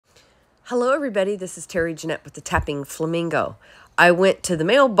Hello everybody, this is Terry Jeanette with the Tapping Flamingo. I went to the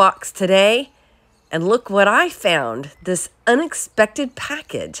mailbox today and look what I found, this unexpected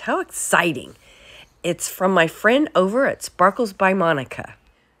package. How exciting. It's from my friend over at Sparkles by Monica.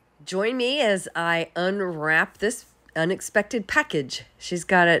 Join me as I unwrap this unexpected package. She's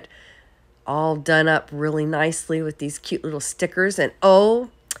got it all done up really nicely with these cute little stickers. And oh,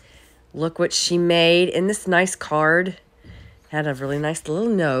 look what she made in this nice card. Had a really nice little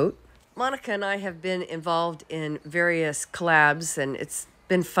note. Monica and I have been involved in various collabs, and it's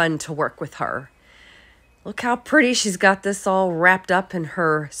been fun to work with her. Look how pretty she's got this all wrapped up in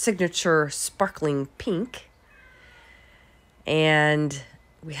her signature sparkling pink. And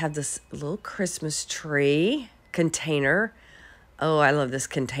we have this little Christmas tree container. Oh, I love this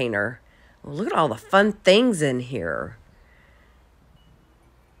container. Oh, look at all the fun things in here.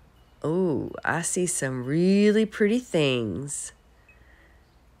 Oh, I see some really pretty things.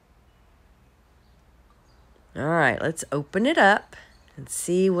 All right, let's open it up and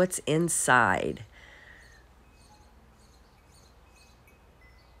see what's inside.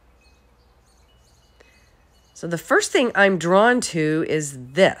 So the first thing I'm drawn to is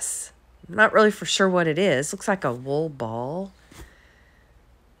this. I'm not really for sure what it is. Looks like a wool ball.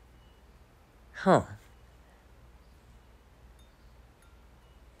 Huh.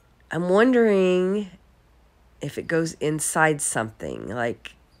 I'm wondering if it goes inside something,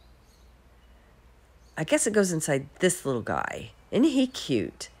 like, I guess it goes inside this little guy. Isn't he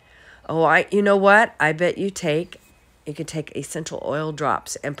cute? Oh, you know what? I bet you can take essential oil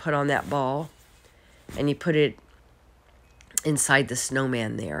drops and put on that ball, and you put it inside the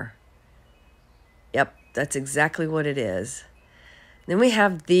snowman there. Yep, that's exactly what it is. Then we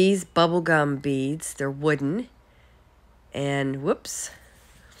have these bubblegum beads. They're wooden. And whoops.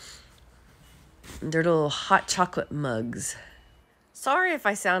 They're little hot chocolate mugs. Sorry if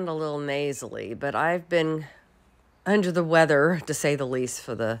I sound a little nasally, but I've been under the weather, to say the least,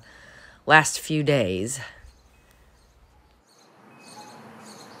 for the last few days.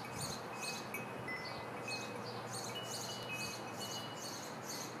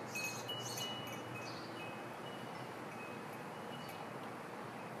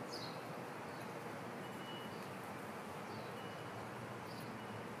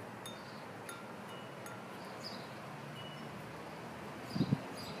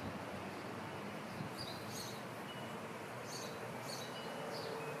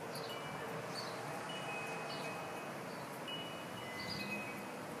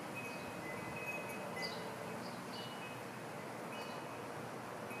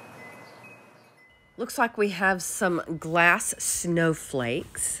 Looks like we have some glass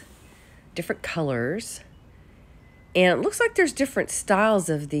snowflakes, different colors. And it looks like there's different styles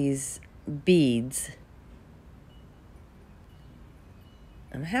of these beads.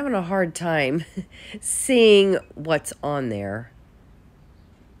 I'm having a hard time seeing what's on there.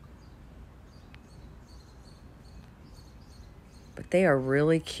 But they are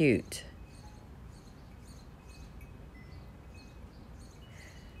really cute.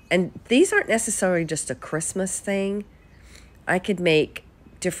 And these aren't necessarily just a Christmas thing. I could make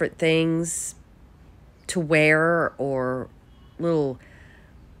different things to wear, or little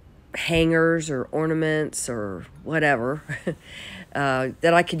hangers or ornaments or whatever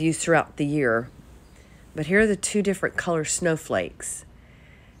that I could use throughout the year. But here are the two different color snowflakes.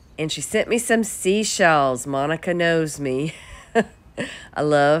 And she sent me some seashells. Monica knows me. I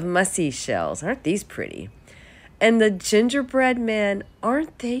love my seashells. Aren't these pretty? And the gingerbread men,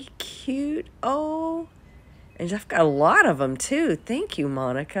 aren't they cute? Oh, and I've got a lot of them too. Thank you,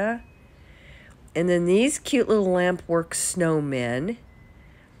 Monica. And then these cute little lampwork snowmen.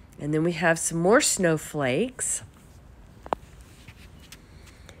 And then we have some more snowflakes.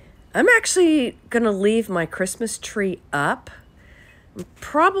 I'm actually going to leave my Christmas tree up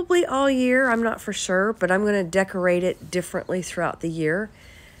probably all year. I'm not for sure, but I'm going to decorate it differently throughout the year.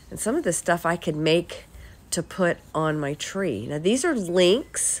 And some of this stuff I could make to put on my tree. Now these are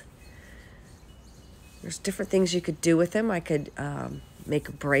links. There's different things you could do with them. I could make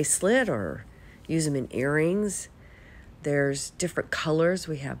a bracelet or use them in earrings. There's different colors.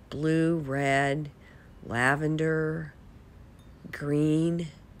 We have blue, red, lavender, green.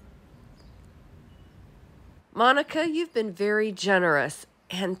 Monica, you've been very generous,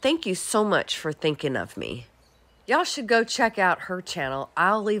 and thank you so much for thinking of me. Y'all should go check out her channel.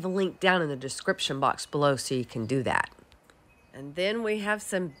 I'll leave a link down in the description box below so you can do that. And then we have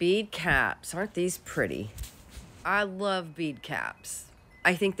some bead caps. Aren't these pretty? I love bead caps.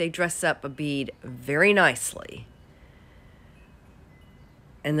 I think they dress up a bead very nicely.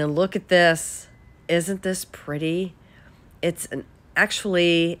 And then look at this. Isn't this pretty? It's an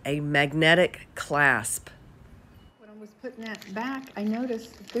actually a magnetic clasp. When I was putting that back, I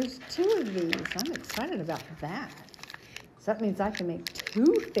noticed that there's 2 of these. I'm excited about that. So that means I can make 2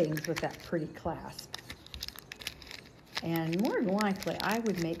 things with that pretty clasp. And more than likely, I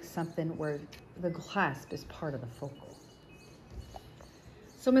would make something where the clasp is part of the focal.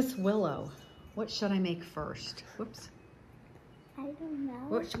 So Miss Willow, what should I make first? Whoops. I don't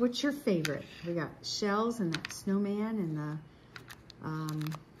know. What's your favorite? We got shells and that snowman and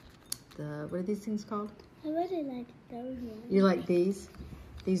the what are these things called? I really like those ones. You like these?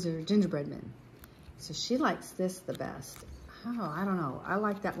 These are gingerbread men. So she likes this the best. Oh, I don't know. I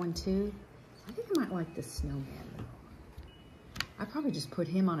like that one too. I think I might like the snowman though. I probably just put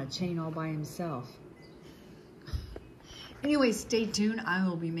him on a chain all by himself. Anyway, stay tuned. I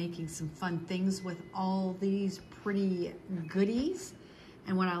will be making some fun things with all these pretty goodies.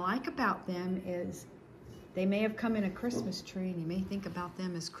 And what I like about them is they may have come in a Christmas tree and you may think about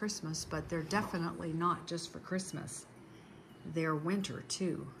them as Christmas, but they're definitely not just for Christmas. They're winter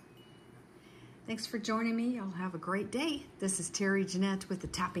too. Thanks for joining me. Y'all have a great day. This is Terry Jeanette with the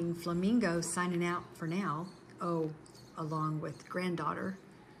Tapping Flamingo signing out for now. Oh, along with granddaughter.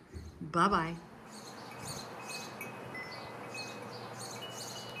 Bye-bye.